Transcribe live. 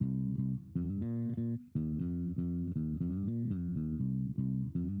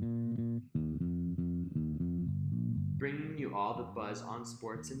bringing you all the buzz on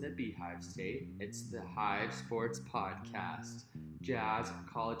sports in the Beehive State. It's the Hive Sports Podcast. Jazz,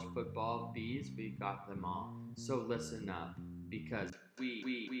 college football, bees, we got them all. So listen up, because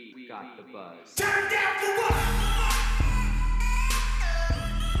we got the buzz. Turn down for what?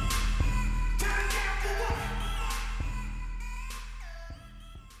 Turn down for what?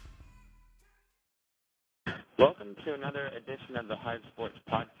 Welcome to another edition of the Hive Sports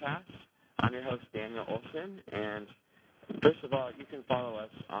Podcast. I'm your host, Daniel Olson, and first of all, you can follow us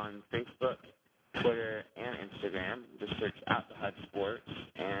on Facebook, Twitter, and Instagram. Just search out the Hive Sports,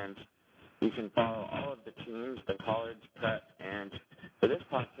 and you can follow all of the teams, the college prep, and for this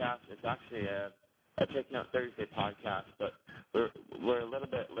podcast, it's actually a Take Note Thursday podcast, but we're a little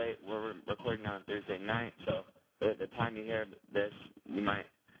bit late. We're recording on a Thursday night, so by the time you hear this,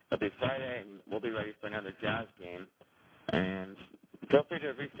 it'll be Friday, and we'll be ready for another Jazz game. And feel free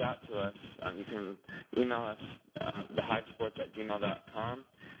to reach out to us. You can email us, thehivesports@gmail.com,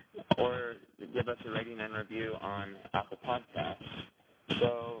 or give us a rating and review on Apple Podcasts.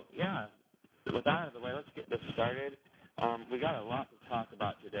 So, yeah, with that out of the way, let's get this started. We got a lot to talk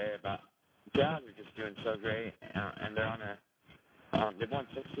about today. About Jazz are just doing so great, and they're on they've won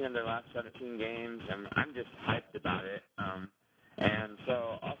 16 of their last 17 games, and I'm just hyped about it. And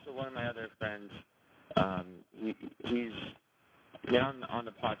so, also one of my other friends, he's been on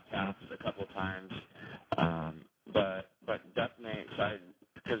the podcast a couple times, but definitely excited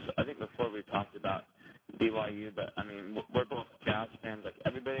because I think before we talked about BYU, but I mean we're both Jazz fans. Like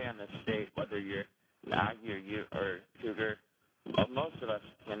everybody in the state, whether you're Aggie or you or Cougar, most of us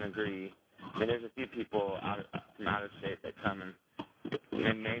can agree. I mean, there's a few people from out of state that come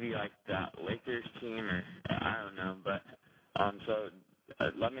and maybe like that Lakers team or I don't know, but so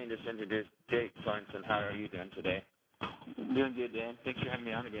let me just introduce Jake Sorensen. How are you doing today? Doing good, Dan. Thanks for having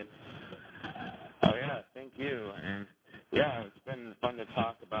me on again. Oh, yeah, thank you. And, yeah, it's been fun to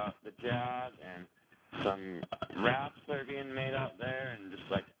talk about the Jazz and some raps that are being made out there and just,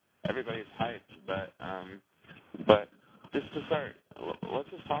 like, everybody's hyped. But just to start, let's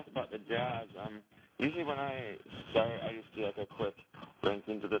just talk about the Jazz. Usually when I start, I just do, like, a quick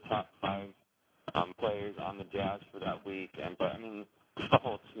ranking to the top 5 players on the Jazz for that week. But, I mean, the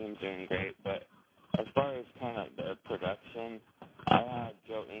whole team's doing great, but as far as kind of the production, I had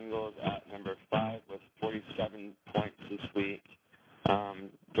Joe Ingles at number 5 with 47 points this week.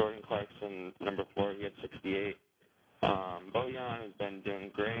 Jordan Clarkson, number 4, he had 68. Bojan has been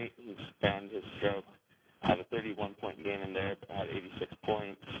doing great. He's found his stroke. Had a 31-point game in there, but had 86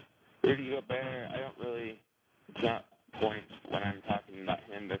 points. Rudy Gobert, I don't really count points when I'm talking about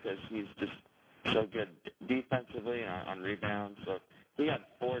him because he's just so good defensively and on rebounds. So he had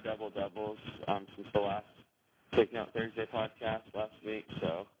 4 double-doubles since the last Take Note Thursday podcast last week.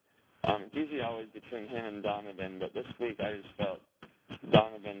 So it's usually always between him and Donovan, but this week I just felt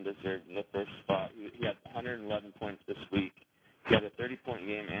Donovan deserved the first spot. He had 111 points this week. He had a 30-point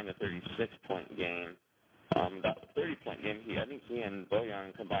game and a 36-point game. That 30-point game, I think he and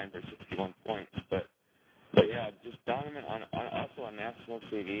Bojan combined for 61 points. But yeah, just Donovan also on national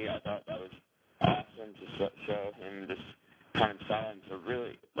TV, I thought that was awesome to show him just kind of silence. So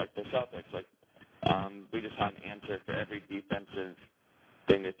really, like the Celtics, we just had an answer for every defensive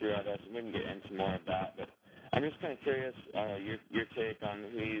thing they threw at us. We can get into more of that, but I'm just kind of curious your take on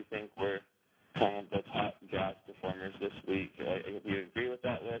who you think were kind of the top Jazz performers this week. If you agree with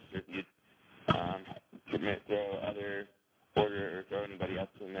that list, or if you throw other order or throw anybody else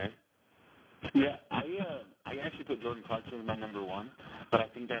in there. Yeah, I actually put Jordan Clarkson as my number 1, but I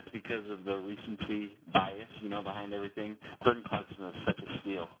think that's because of the recency bias, behind everything. Jordan Clarkson is such a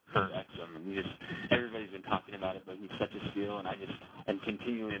steal for Exum, and everybody's been talking about it, but he's such a steal, and I just am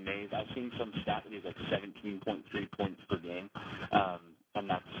continually amazed. I've seen some stat that he's like 17.3 points per game, and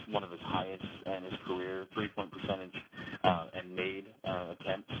that's one of his highest in his career. 3-point percentage and made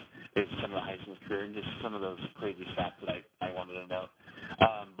attempts is some of the highest in his career, and just some of those crazy stats that I wanted to know.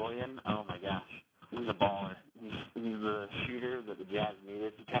 Bojan, oh my gosh, he's a baller. He's the shooter that the Jazz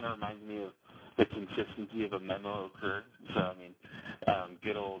needed. He kind of reminds me of the consistency of a Memo Okur. So, I mean,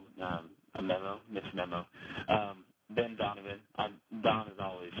 good old Miss Memo. Then Donovan. Don is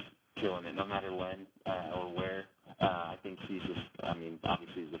always killing it, no matter when or where. I think he's just,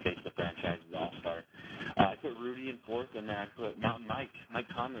 obviously he's the face of the franchise, the all-star. I put Rudy in 4th, and then I put Mountain Mike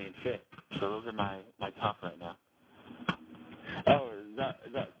Conley in 5th. So those are my top right now. Oh, is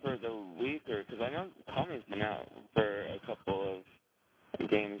that for the week, or because I know Conley's been out for a couple of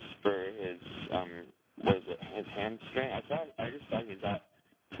games for his his hamstring. I just saw he's out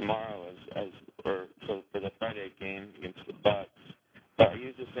tomorrow so for the Friday game against the Bucks. But are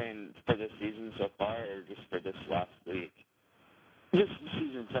you just saying for this season so far, or just for this last week?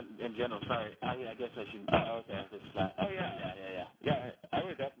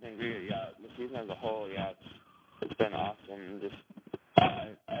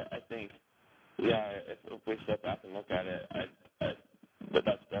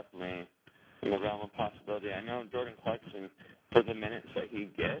 he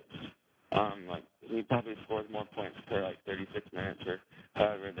gets, like he probably scores more points per like 36 minutes or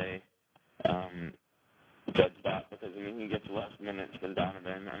however they judge that, because I mean he gets less minutes than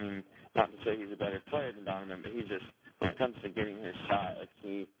Donovan. I mean, not to say he's a better player than Donovan, but he's just, when it comes to getting his shot, like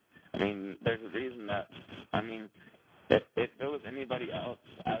I mean, there's a reason that, I mean, if it was anybody else,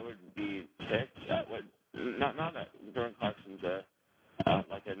 I would be ticked. That would not that Jordan Clarkson's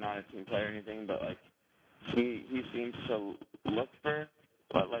like a not a team player or anything, but like he seems to look for.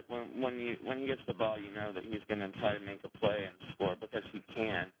 But like when he gets the ball, you know that he's going to try to make a play and score because he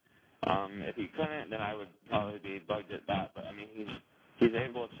can. If he couldn't, then I would probably be bugged at that. But I mean, he's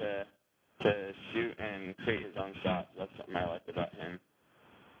able to shoot and create his own shots. That's something I like about him.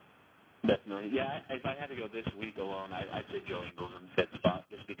 Definitely. Yeah, if I had to go this week alone, I'd say Joe Ingles in fifth spot,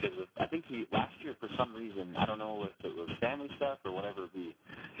 just because of, I think last year for some reason, I don't know if it was family stuff or whatever,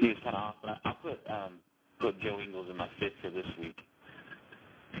 he was kind of off, but I'll put Joe Ingles in my fifth for this week.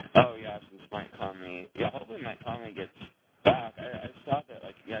 Oh yeah, since Mike Conley. Yeah, hopefully Mike Conley gets back. I saw that,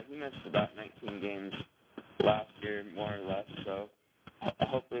 like, yeah, he missed about 19 games last year, more or less, so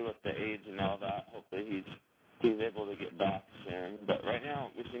hopefully with the age and all that, hopefully he's able to get back soon. But right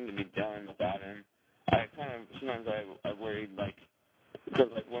now, we seem to be done without him. I kind of, sometimes I worried, like, because,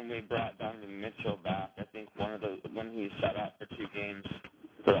 like, when we brought Donovan Mitchell back, I think when he sat out for 2 games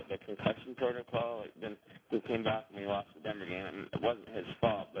for, like, the concussion protocol, like, then he came back and we lost the Denver game, and it wasn't his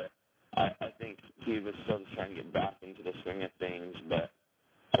fault, but I think he was still just trying to get back into the swing of things. But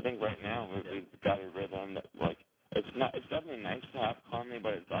I think right now we've got a rhythm that, like, it's definitely nice to have Conley,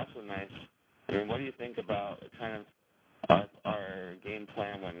 but it's also nice. I mean, what do you think about kind of our game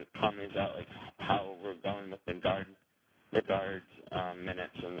plan when Conley's out, like how we're going with the guards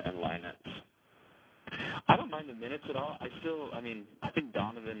minutes and lineups? I don't mind the minutes at all. I think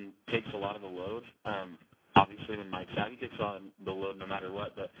Donovan takes a lot of the load. Obviously, when Mike's out, he takes on the load no matter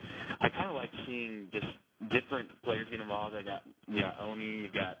what. But I kind of like seeing just different players get involved. I got Oni, you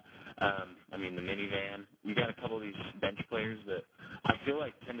got the minivan. You got a couple of these bench players that I feel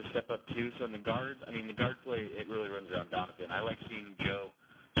like tend to step up too. So in the guards, the guard play, it really runs around Donovan. I like seeing Joe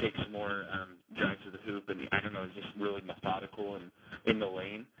take some more drives to the hoop, and I don't know, is just really methodical and in the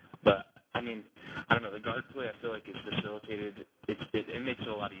lane. But I don't know, the guard play I feel like is facilitated. It makes it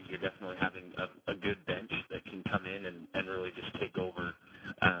a lot easier, definitely, having a good bench that can come in and really just take over,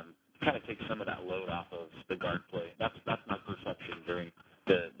 kind of take some of that load off of the guard play. That's my perception during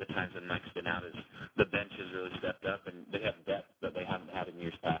the times when Mike's been out, is the bench has really stepped up and they have depth that they haven't had in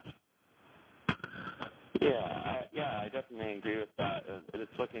years past. Yeah, I definitely agree with that.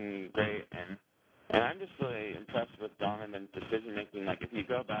 It's looking great, and I'm just really impressed with Donovan's decision making. Like, if you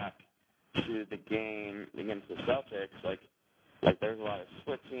go back to the game against the Celtics, like there's a lot of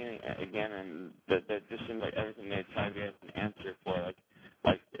switching again, and that just seemed like everything they tried to get an answer for.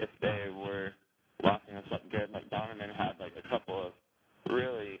 Like if they were locking us up good, like Donovan had like a couple of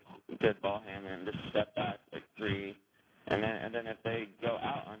really good ball handling, just step back like 3, and then if they go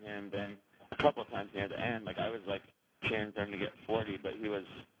out on him, then a couple of times near the end, like I was like cheering for him to get 40, but he was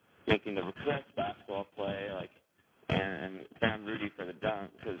making the correct basketball play, like, and found Rudy for the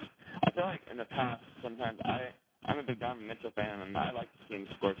dunk. Because I feel like in the past, sometimes I'm a big Donovan Mitchell fan, and I like to see him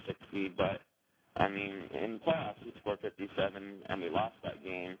score 60, but in playoffs he scored 57, and we lost that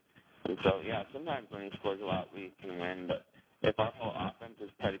game. And so, yeah, sometimes when he scores a lot, we can win. But if our whole offense is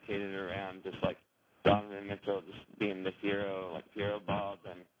predicated around just like Donovan Mitchell just being the hero, like hero ball,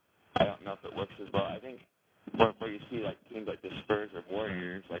 then I don't know if it works as well. I think where you see like teams like the Spurs or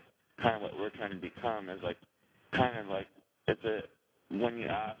Warriors, like kind of what we're trying to become is like kind of like when you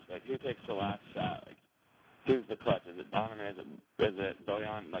ask like who takes the last shot, like who's the clutch? Is it Donovan? Is it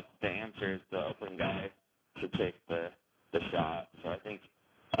Bojan? Like the answer is the open guy should take the shot. So I think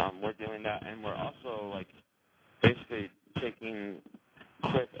we're doing that, and we're also like basically taking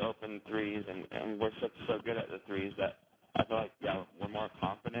quick open threes, and we're so good at the threes that I feel like we're more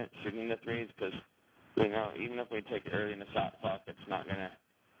confident shooting the threes, because we know even if we take it early in the shot clock, it's not going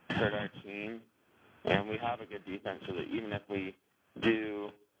to hurt our team, and we have a good defense, so that even if we do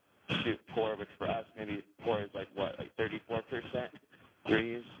shoot poor, which for us maybe poor is like 34%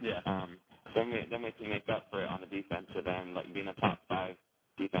 threes, then we can make up for it on the defensive end, like being a top 5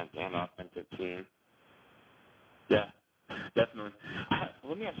 defense and offensive team. Yeah, definitely.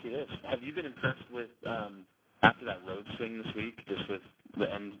 Let me ask you this: have you been impressed with after that road swing this week, just with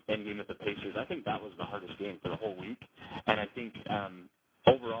the end game with the Pacers? I think that was the hardest game for the whole week, and I think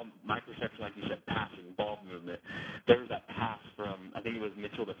overall, my perception, like you said, passing, ball movement. There was that pass from, I think it was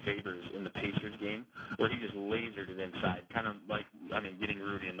Mitchell to Favors in the Pacers game, where he just lasered it inside, kind of like, getting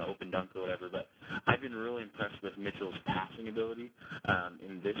Rudy in the open dunk or whatever. But I've been really impressed with Mitchell's passing ability.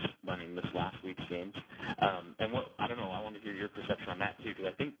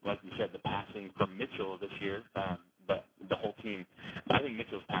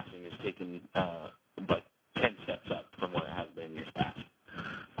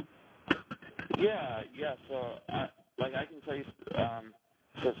 Yeah. So, I can tell you,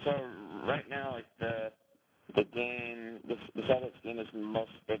 so right now, like the game, the Celtics game is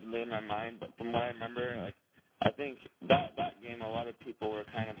most vividly in my mind. But from what I remember, like I think that game, a lot of people were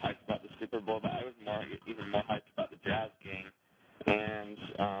kind of hyped about the Super Bowl, but I was even more hyped about the Jazz game, and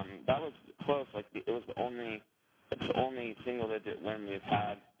that was close. Like it's the only single digit win we've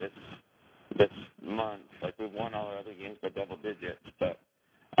had this month. Like we've won all our other games by double digits, but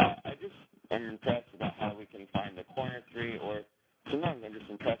I just am impressed about how we can find the corner three, or sometimes I'm just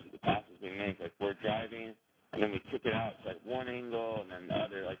impressed with the passes we make. Like we're driving, and then we kick it out to like one angle, and then the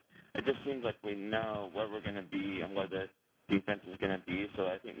other. Like it just seems like we know where we're going to be and where the defense is going to be. So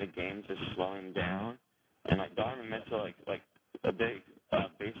I think the game's just slowing down. And like Donovan Mitchell, like a big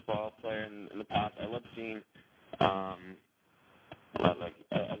baseball player in the past, I love seeing.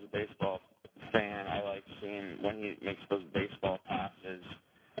 As a baseball fan, I like seeing when he makes those baseball passes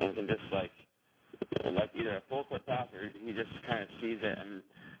and can just like either a full court pass or he just kind of sees it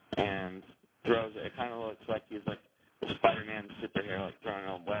and throws it. It kind of looks like he's like a Spider-Man superhero, like throwing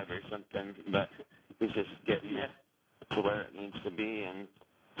a web or something, but he's just getting it to where it needs to be. And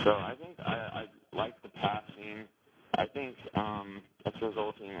so I think I like the passing. I think that's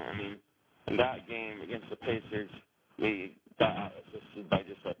resulting. I mean, in that game against the Pacers, we got out assisted by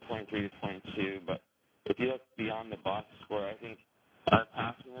just like 23 to 22. But if you look beyond the box score, I think our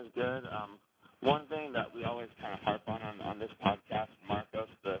passing is good. One thing that we always kind of harp on this podcast, Marcos,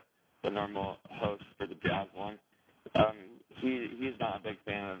 the normal host for the Jazz one, he's not a big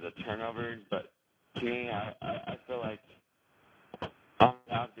fan of the turnovers, but to me, I feel like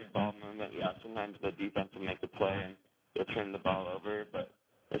after ball movement, yeah, sometimes the defense will make a play and they'll turn the ball over, but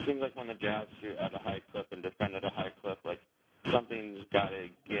it seems like when the Jazz shoot at a high clip and defend at a high clip, like something's got to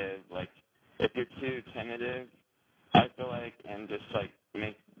give. Like if you're too tentative, I feel like, and just like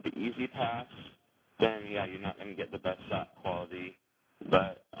make the easy pass, then yeah, you're not going to get the best shot quality.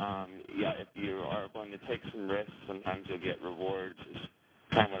 But yeah, if you are going to take some risks, sometimes you'll get rewards. Is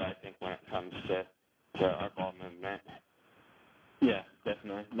kind of what I think when it comes to our ball movement. Yeah,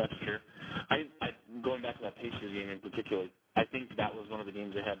 definitely. That's true. I going back to that Pacers game in particular, I think that was one of the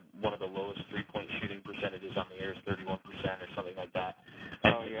games that had one of the lowest three-point shooting percentages on the air, 31% or something like that.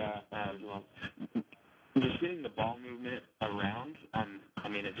 Oh yeah. Just getting the ball movement around, I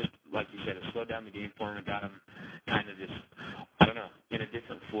mean, it just, like you said, it slowed down the game for him. It got him kind of just, I don't know, in a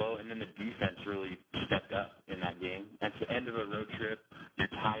different flow. And then the defense really stepped up in that game. At the end of a road trip,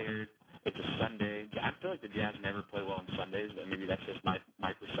 you're tired. It's a Sunday. I feel like the Jazz never play well on Sundays, but maybe that's just my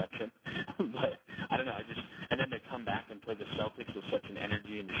perception. But I don't know. And then they come back and play the Celtics with such an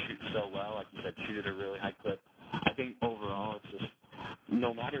energy and to shoot so well, like you said, shoot at a really high clip. I think overall, it's just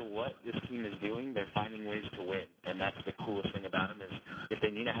no matter what this team is doing, they're finding ways to win, and that's the coolest thing about them is if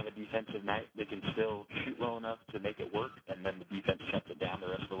they need to have a defensive night, they can still shoot well enough to make it work, and then the defense shuts it down the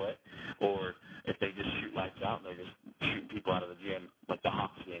rest of the way. Or if they just shoot lights out and they're just shooting people out of the gym, like the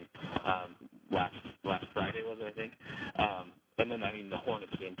Hawks game last Friday was it, I think. And then, I mean, the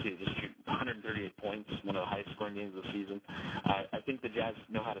Hornets game, too, just shoot 138 points, one of the highest scoring games of the season. I think the Jazz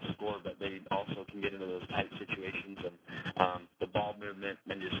know how to score, but they also can get into those tight situations, and the ball movement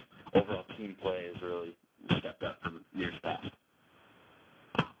and just overall team play has really stepped up from years past.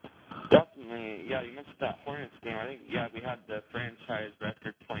 Definitely. Yeah, you mentioned that Hornets game. I think, yeah, we had the franchise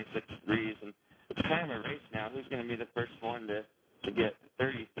record 26 threes, and it's kind of a race now. Who's going to be the first one to get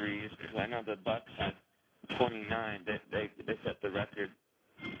 30 threes? Because I know the Bucks had 29. They set the record.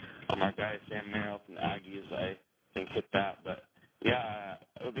 Our guy Sam Merrill from the Aggies, I think, hit that. But yeah,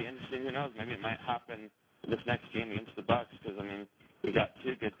 it'll be interesting. Who knows? Maybe it might happen this next game against the Bucks. Because I mean, we got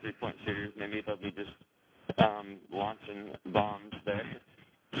two good 3-point shooters. Maybe they'll be just launching bombs there.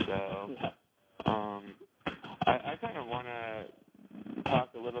 So I kind of want to talk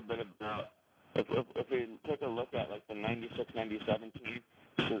a little bit about if we take a look at like the 96-97 team.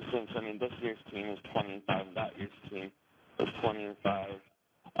 Since I mean this year's team is 20-5, and that year's team was 20-5.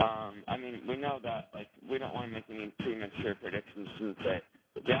 I mean we know that like we don't want to make any premature predictions and say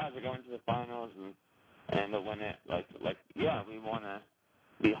the Jazz are going to the finals and they'll win it. Like yeah, we want to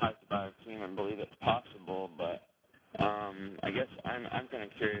be hyped about our team and believe it's possible, but I guess I'm kind of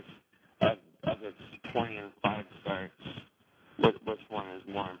curious of its 20-5 starts, which one is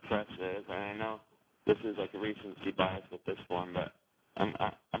more impressive? And I know this is like a recency bias with this one, but I'm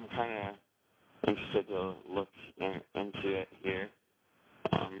kind of interested to look into it here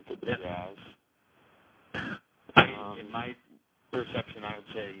for the Jazz. In my perception, I would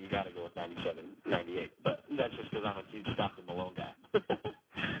say you got to go with 97, 98, but that's just because I'm a huge Stockton Malone guy.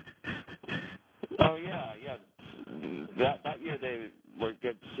 Oh yeah. That year they were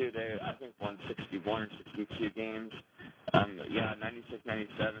good too. They I think won 6 462 games. Yeah, 96,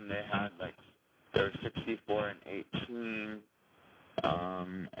 97 they had like there were 64 and 18.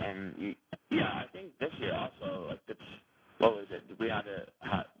 Yeah, I think this year also like it's what was it? We had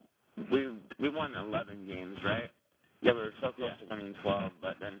we won 11 games, right? Yeah, we were so close to winning 12,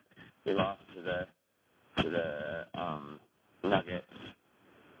 but then we lost to the Nuggets.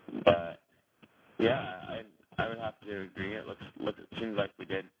 But yeah, I would have to agree. It seems like we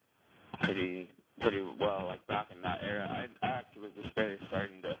did pretty well like back in that era. I actually was just barely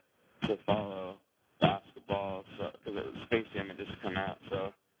starting to follow basketball, so because it was Space Jam had just come out,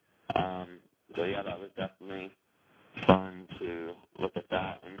 so yeah, that was definitely fun to look at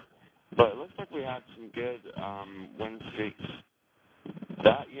that. But it looks like we had some good win streaks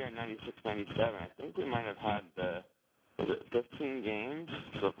that year in 96, 97. I think we might have had was it 15 games?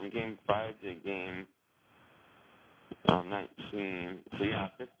 So from game 5 to game 19. So yeah,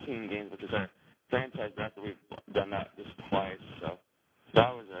 15 games, which is our franchise record. We've done that just twice. So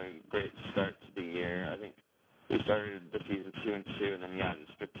that was a great start to the year. I think we started the season 2-2, and then yeah,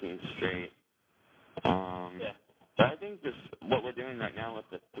 just 15 straight. Yeah. But I think this what we're doing right now with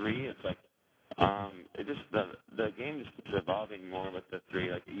the 3, it's like it just the game just keeps evolving more with the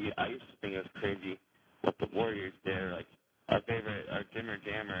 3. Like I used to think it was crazy what the Warriors did. Like our Jimmer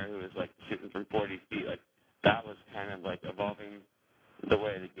Jammer, who was like shooting from 40 feet, like that was kind of like evolving the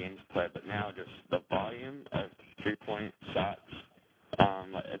way the game's played. But now just the volume of 3-point shots,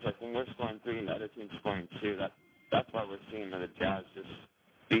 it's like when we're scoring 3 and the other team's scoring 2. That's why we're seeing that the Jazz just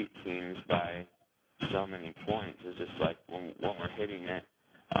beat teams by so many points. It's just like when we're hitting it.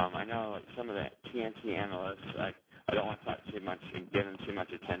 I know like some of the TNT analysts, I don't want to talk too much and give them too much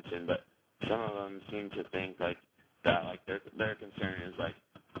attention, but some of them seem to think like that like their concern is like,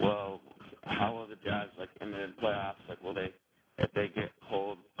 well, how will the Jazz like in the playoffs, like will they if they get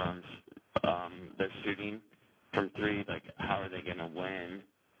cold from their shooting from 3, like how are they gonna win?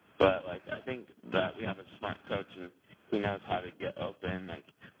 But like I think that we have a smart coach and he knows how to get open. Like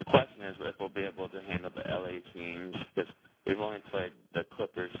the question is if we'll be able to handle the LA teams because we've only played the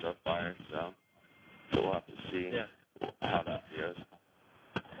Clippers so far, so we'll have to see how that goes.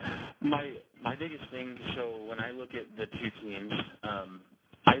 My biggest thing, so when I look at the 2 teams,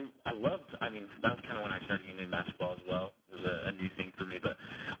 I loved, I mean, that was kind of when I started getting into basketball as well. It was a new thing for me, but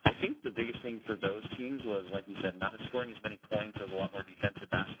I think the biggest thing for those teams was, like you said, not scoring as many points. It was a lot more defensive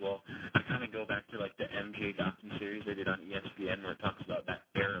basketball. I kind of go back to, like, the MJ docu-series they did on ESPN where it talks about that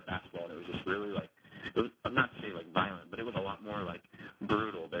era of basketball, and it was just really, like, I'm not to say, like, violent, but it was a lot more, like,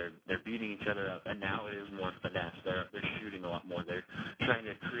 brutal. They're beating each other up, and now it is more finesse. They're shooting a lot more. They're trying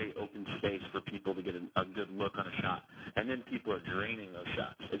to create open space for people to get a good look on a shot, and then people are draining those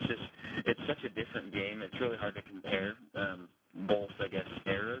shots. It's such a different game. It's really hard to compare both, I guess,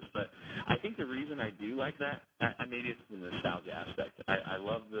 eras. But I think the reason I do like that, maybe it's the nostalgia aspect. I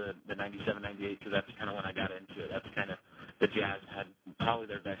love the 97, 98 because that's kind of when I got into it. That's kind of the Jazz had probably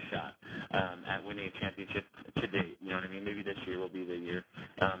their best shot at winning a championship to date. You know what I mean? Maybe this year will be the year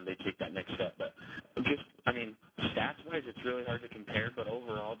they take that next step. But just, I mean, stats-wise, it's really hard to compare. But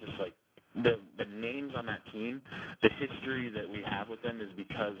overall, just like the names on that team, the history that we have with them is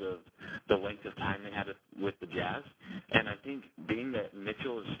because of the length of time they had with the Jazz. And I think being that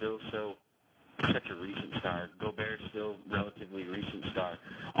Mitchell is still such a recent star, Gobert still relatively recent star,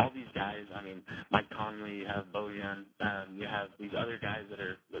 all these guys, I mean, Mike Conley, you have Bojan, you have these other guys that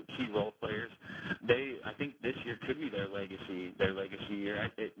are key role players. I think this year could be their legacy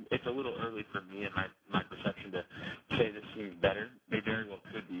year. It's a little early for me and my perception to say this seems better. They very well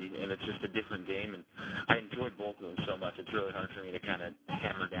could be, and it's just a different game. And I enjoyed both of them so much. It's really hard for me to kind of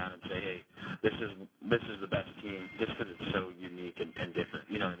hammer down and say, hey, this is the best team, just because it's so unique and different.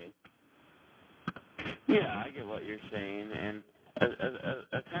 You know what I mean? Yeah, I get what you're saying, and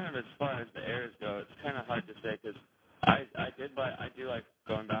as kind of as far as the eras go, it's kind of hard to say because I do like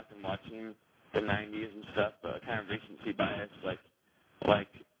going back and watching the 90s and stuff, but kind of recency bias, like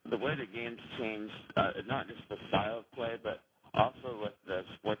the way the game's changed, not just the style of play, but also with the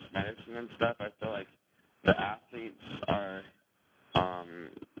sports medicine and stuff. I feel like the athletes are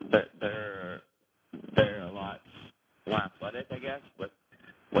they're a lot more athletic, I guess, with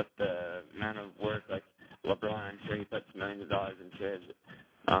the amount of work, like LeBron, I'm sure he puts millions of dollars into his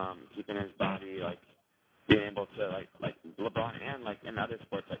keeping his body, like being able to like LeBron and like in other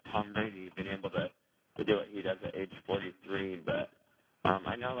sports like Tom Brady being able to do what he does at age 43. But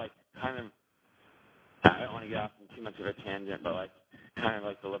I know like kind of I don't want to get off on too much of a tangent, but like kind of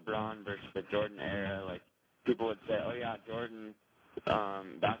like the LeBron versus the Jordan era, like people would say, oh yeah, Jordan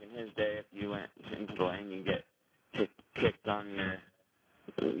back in his day, if you went into the lane, you get kicked on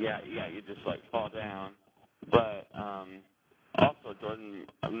yeah, you just like fall down. But also Jordan,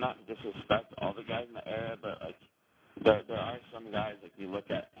 I'm not to disrespect all the guys in the era, but like there are some guys like you look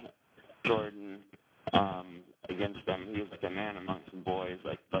at Jordan against them. He was like a man amongst the boys.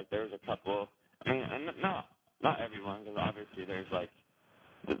 Like there was a couple. I mean, and not everyone, because obviously there's like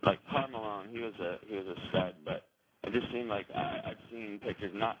Carmelone. He was a stud, but it just seemed like I've seen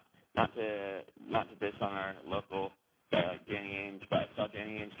pictures not to diss on our local guy like Danny Ainge, but I saw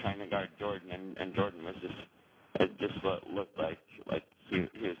Danny Ainge trying to guard Jordan, and Jordan was just it just looked like he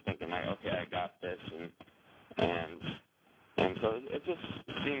was thinking like, okay, I got this, and and so it just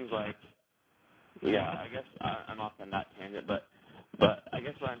seems like, yeah, I guess I'm off on that tangent, but I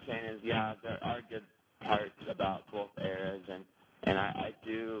guess what I'm saying is, yeah, there are good parts about both eras, and I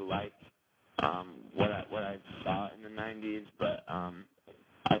do like what I saw in the '90s, but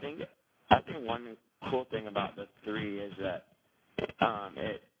I think I think one cool thing about the three is that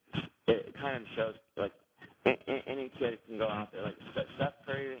it kind of shows like any kid can go out there, like Steph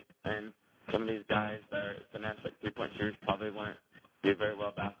Curry and some of these guys that are finesse like 3-point shooters probably wouldn't do very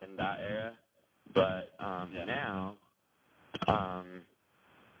well back in that era, but now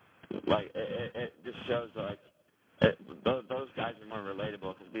like it just shows that like those guys are more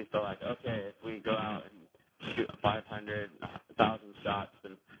relatable, because we feel like, okay, if we go out and shoot 500, 1,000 shots,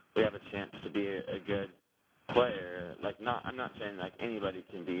 then we have a chance to be a good player. Like, I'm not saying like anybody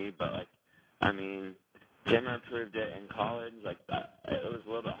can be, but like, I mean, Jimmer proved it in college. Like, it was a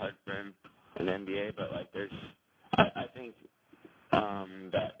little bit hard for him in the NBA, but like, I think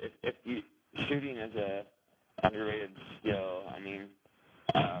that if you shooting is a underrated skill. I mean,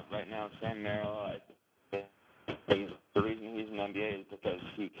 right now Sam Merrill, the reason he's in the NBA is because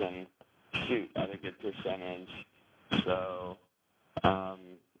he can shoot at a good percentage. So, I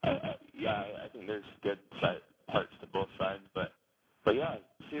think there's good parts to both sides, but yeah,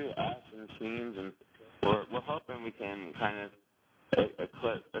 two awesome teams, and we're hoping we can kind of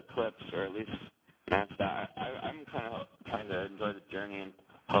eclipse or at least match that. I'm kind of trying to enjoy the journey and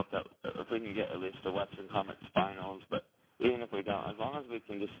hope that if we can get at least the Western Conference Finals, but even if we don't, as long as we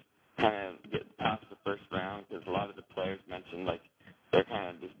can just kind of get past the first round, because a lot of the players mentioned like they're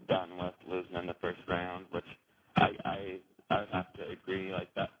kind of just done with losing in the first round, which I would have to agree.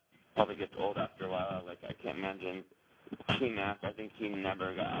 Like that probably gets old after a while. Like I can't imagine T-Mac. I think he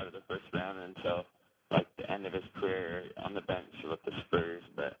never got out of the first round until like the end of his career on the bench with the Spurs.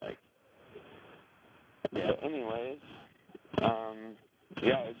 But like, yeah. So anyways,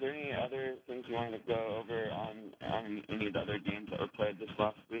 yeah. Is there any other things you wanted to go over on any of the other games that were played this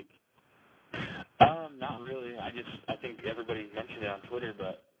last week? Not really. I think everybody mentioned it on Twitter,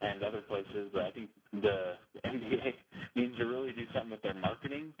 and other places, but I think the NBA needs to really do something with their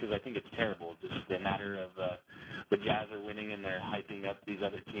marketing, because I think it's terrible. Just the matter of the Jazz are winning and they're hyping up these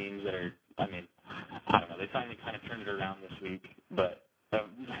other teams that are. I mean, I don't know. They finally kind of turned it around this week, but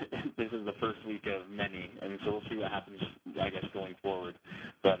this is the first week of many, and so we'll see what happens, I guess, going forward.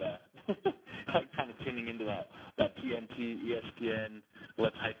 But I'm kind of tuning into that TNT, ESPN,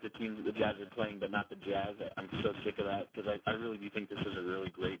 let's hype the teams that the Jazz are playing, but not the Jazz. I'm so sick of that, because I really do think this is a really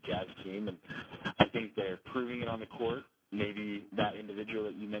great Jazz team, and I think they're proving it on the court. Maybe that individual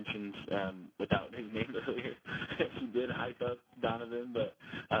that you mentioned, without his name earlier, he did hype up Donovan, but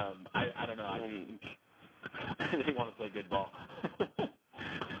I don't know. I think they want to play good ball.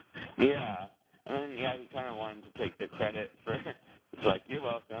 Yeah, and yeah, he kind of wanted to take the credit for. It's like, you're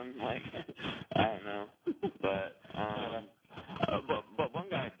welcome. Like, I don't know, but one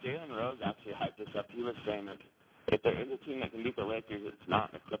guy, Jalen Rose, actually hyped this up. He was saying that if there is a team that can beat the Lakers, it's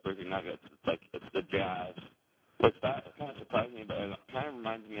not the Clippers or Nuggets. It's the Jazz. Which that kind of surprised me, but it kind of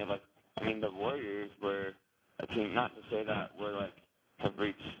reminds me of like, I mean, the Warriors were a team. Not to say that we're like have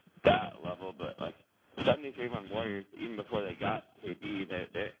reached that level, but like 73-1 Warriors, even before they got KD,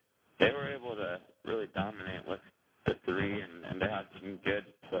 they were able to really dominate with the three, and they had some good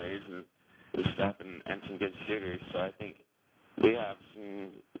plays and stuff, and some good shooters. So I think we have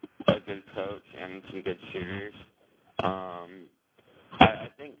a good coach and some good shooters. I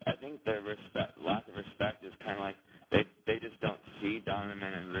think their lack of respect is kind of like they just don't see Donovan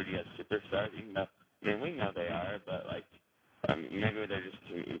and Rudy as superstars. Even though, I mean, we know they are, but like maybe they're just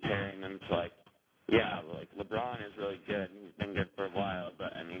comparing them to like, yeah, like LeBron is really good and he's been good for a while,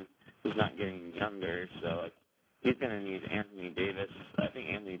 but I mean he's not getting younger, so like he's gonna need Anthony Davis. I think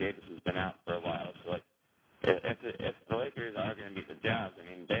Anthony Davis has been out for a while, so like if the Lakers are gonna beat the Jazz, I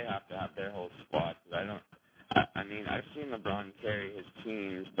mean they have to have their whole squad. Cause I mean I've seen LeBron carry his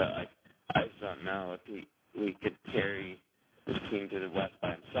teams, but like I just don't know if he could carry his team to the West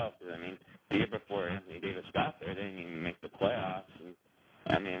by himself. Cause I mean the year before Anthony Davis got there, they didn't even make the playoffs, and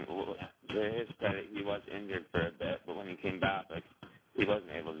I mean, to his credit, he was injured for a bit, but when he came back, like, he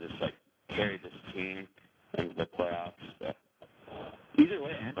wasn't able to just, like, carry this team into the playoffs. So. Either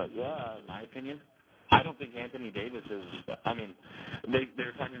way, but yeah, in my opinion, I don't think Anthony Davis is. I mean,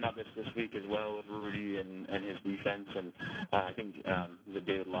 they're talking about this week as well with Rudy and his defense, and I think the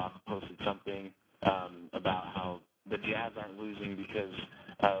David Locke posted something about how the Jazz aren't losing because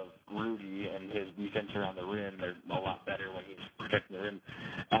of Rudy and his defense around the rim. They're a lot better when he's protecting the rim.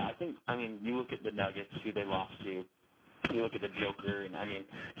 I mean, you look at the Nuggets, who they lost to. You look at the Joker, and I mean,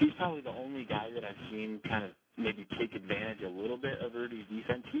 he's probably the only guy that I've seen kind of maybe take advantage a little bit of Rudy's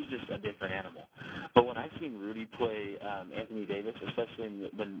defense. He's just a different animal. But when I've seen Rudy play Anthony Davis, especially in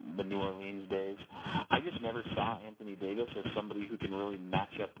the New Orleans days, I just never saw Anthony Davis as somebody who can really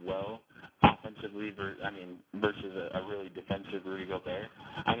match up well offensively versus a really defensive Rudy Gobert.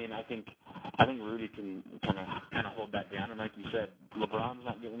 I mean, I think Rudy can kind of hold that down. And like you said, LeBron's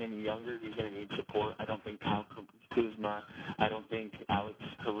not getting any younger. He's going to need support. I don't think Kyle Kuzma. I don't think Alex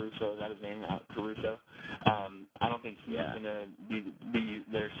Caruso. Is that his name? Caruso. I don't think he's going to be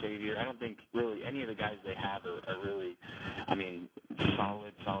their savior. I don't think really any of the guys they have are really, I mean,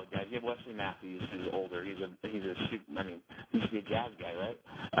 solid guys. You have Wesley Matthews, who's older. He's a he used to be a Jazz guy, right?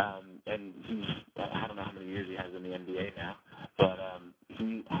 And I don't know how many years he has in the NBA now, but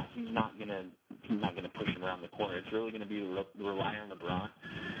he's not gonna push him around the corner. It's really gonna be rely on LeBron,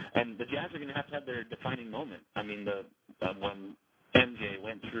 and the Jazz are gonna have their defining moment. I mean, when MJ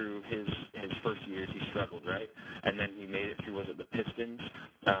went through his first years, he struggled, right? And then he made it through, was it the Pistons?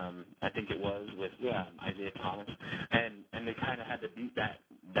 I think it was with Isaiah Thomas. And they kind of had to beat that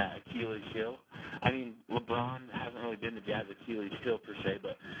Achilles heel. I mean, LeBron hasn't really been the Jazz Achilles heel per se,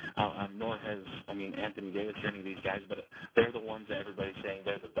 but nor has, Anthony Davis or any of these guys, but they're the ones that everybody's saying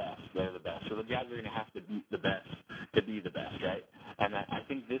they're the best. They're the best. So the Jazz are going to have to beat the best to be the best, right? And I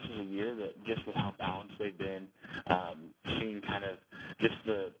think this is a year that just with how balanced they've been, seeing kind of just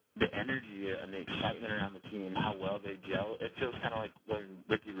the energy and the excitement around the team, how well they gel. It feels kind of like when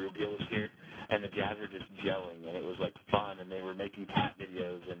Ricky Rubio was here and the Jazz are just gelling, and it was like fun, and they were making cat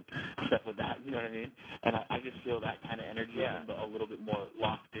videos and stuff like that. You know what I mean? And I just feel that kind of energy, but a little bit more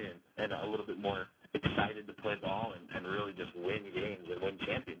locked in and a little bit more excited to play ball and really just win games and win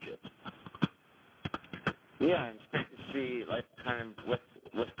championships. Yeah, and it's great to see, like, kind of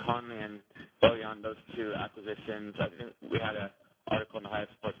with Conley and Bojan, those two acquisitions. I think we had an article on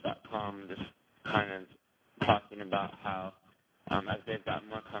thehivesports.com just kind of talking about how as they've gotten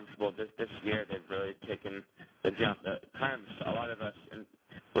more comfortable this year, they've really taken the jump. Kind of a lot of us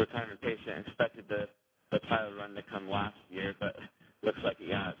were kind of impatient, expected the title run to come last year, but looks like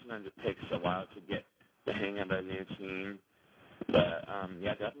sometimes it takes a while to get the hang of a new team. But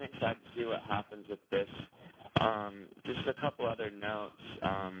definitely excited to see what happens with this. Just a couple other notes.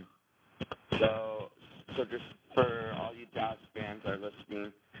 So just for all you Jazz fans that are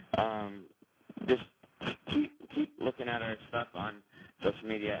listening, just keep looking at our stuff on social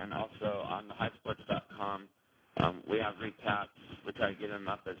media and also on thehivesports.com. We have recaps. We try to get them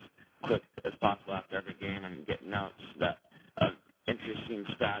up as quick as possible after every game and get notes that interesting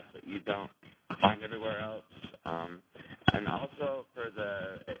stats that you don't find everywhere else. And also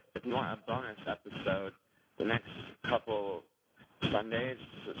if you want a bonus episode, the next couple Sundays,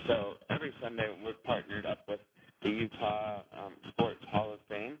 so every Sunday we're partnered up with the Utah Sports Hall of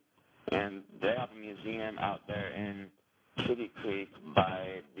Fame, and they have a museum out there in City Creek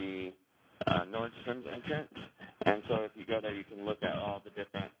by the Nordstrom's entrance. And so if you go there, you can look at all the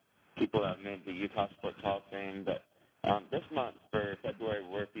different people that have made the Utah Sports Hall of Fame. But this month, for February,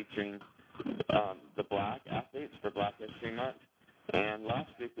 we're featuring the Black athletes for Black History Month. And last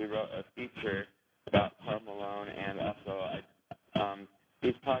week we wrote a feature about Karl Malone, and also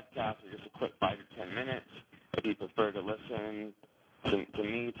these podcasts are just a quick 5 to 10 minutes. If you prefer to listen to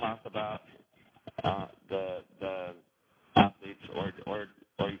me talk about the athletes, or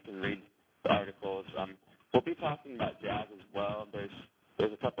you can read the articles. We'll be talking about Jazz as well.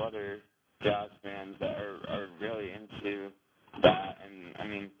 There's a couple other Jazz fans that are really into that,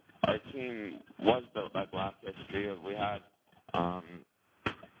 and our team was built by Black history. We had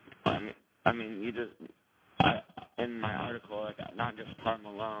in my article, like, not just Karl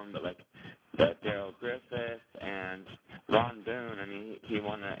Malone, but like Darrell Griffith and Ron Boone. He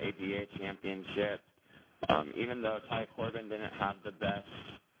won an ABA championship. Even though Ty Corbin didn't have the best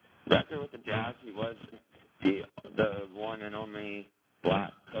record with the Jazz, he was the one and only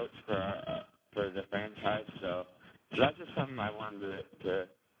Black coach for the franchise. So that's just something I wanted to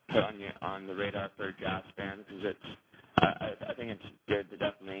put on the radar for Jazz fans, because I think it's good to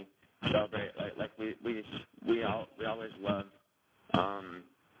definitely celebrate. Like we always love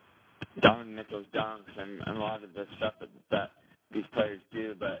Donovan Mitchell's dunks and a lot of the stuff that these players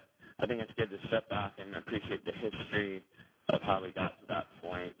do, but I think it's good to step back and appreciate the history of how we got to that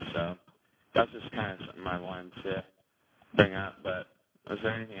point. So that's just kind of something I wanted to bring up. But was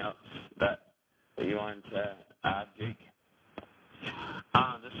there anything else that you wanted to add, Jake?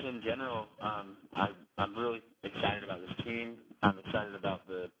 Just in general, I'm really excited about this team. I'm excited about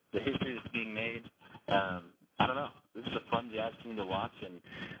the history that's being made. I don't know. This is a fun Jazz team to watch, and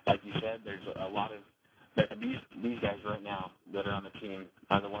like you said, there's a lot of these guys right now that are on the team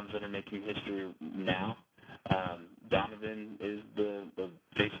are the ones that are making history now. Donovan is the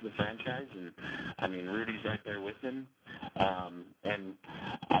face of the franchise, and I mean Rudy's right there with him. And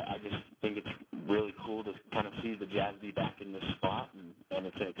I just think it's really cool to kind of see the Jazz be back in this spot, and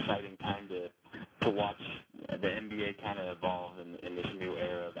it's an exciting time to watch the NBA kind of evolve in this new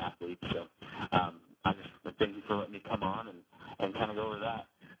era of athletes. So I just thank you for letting me come on and kind of go over that.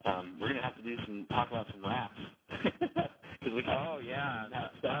 We're gonna have to talk about some raps because we. Oh yeah,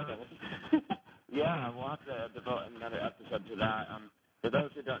 yeah. We'll have to devote another episode to that. For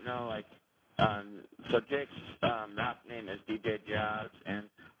those who don't know, so Jake's rap name is DJ Jazz, and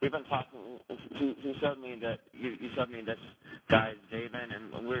we've been talking. He showed me that you showed me this guy's David,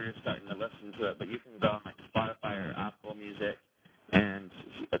 and we were just starting to listen to it. But you can go on Spotify or Apple Music. And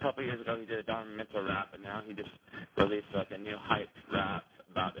a couple years ago, he did a Donovan Mitchell rap, and now he just released a new hype rap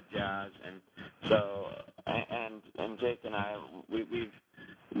about the Jazz. And so, and Jake and I,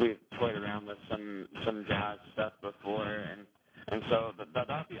 we've toyed around with some Jazz stuff before, and so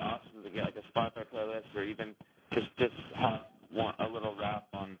that'd be awesome to get a Spotify playlist, or even just have a little rap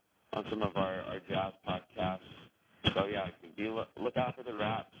on some of our Jazz podcasts. So yeah, look out for the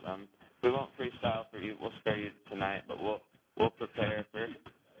raps. We won't freestyle for you. We'll spare you tonight, but we'll prepare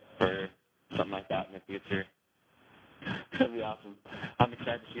for something like that in the future. That'd be awesome. I'm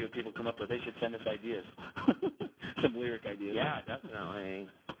excited to see what people come up with. They should send us ideas, some lyric ideas. Yeah, definitely.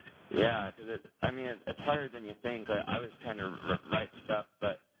 Yeah, because it's harder than you think. I was trying to write stuff,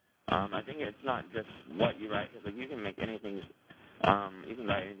 but I think it's not just what you write, because you can make anything, you can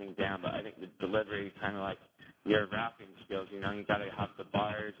write anything down, but I think the delivery, kind of like your rapping skills, you got to have the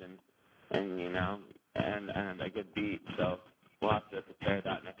bars and a good beat. So we'll have to prepare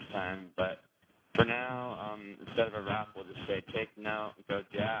that next time. But for now, instead of a rap, we'll just say, take note, go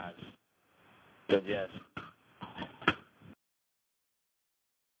Jazz. Go Jazz.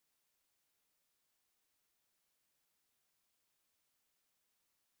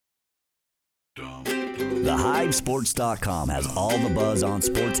 TheHiveSports.com has all the buzz on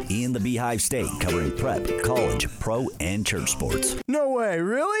sports in the Beehive State, covering prep, college, pro, and church sports. No way,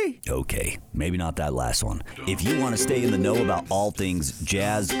 really? Okay, maybe not that last one. If you want to stay in the know about all things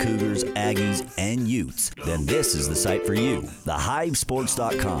Jazz, Cougars, Aggies, and Utes, then this is the site for you.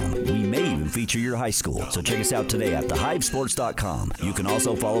 TheHiveSports.com. We may even feature your high school, so check us out today at TheHiveSports.com. You can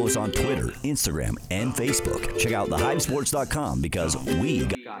also follow us on Twitter, Instagram, and Facebook. Check out TheHiveSports.com because we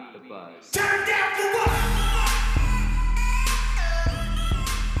got the buzz. Turn down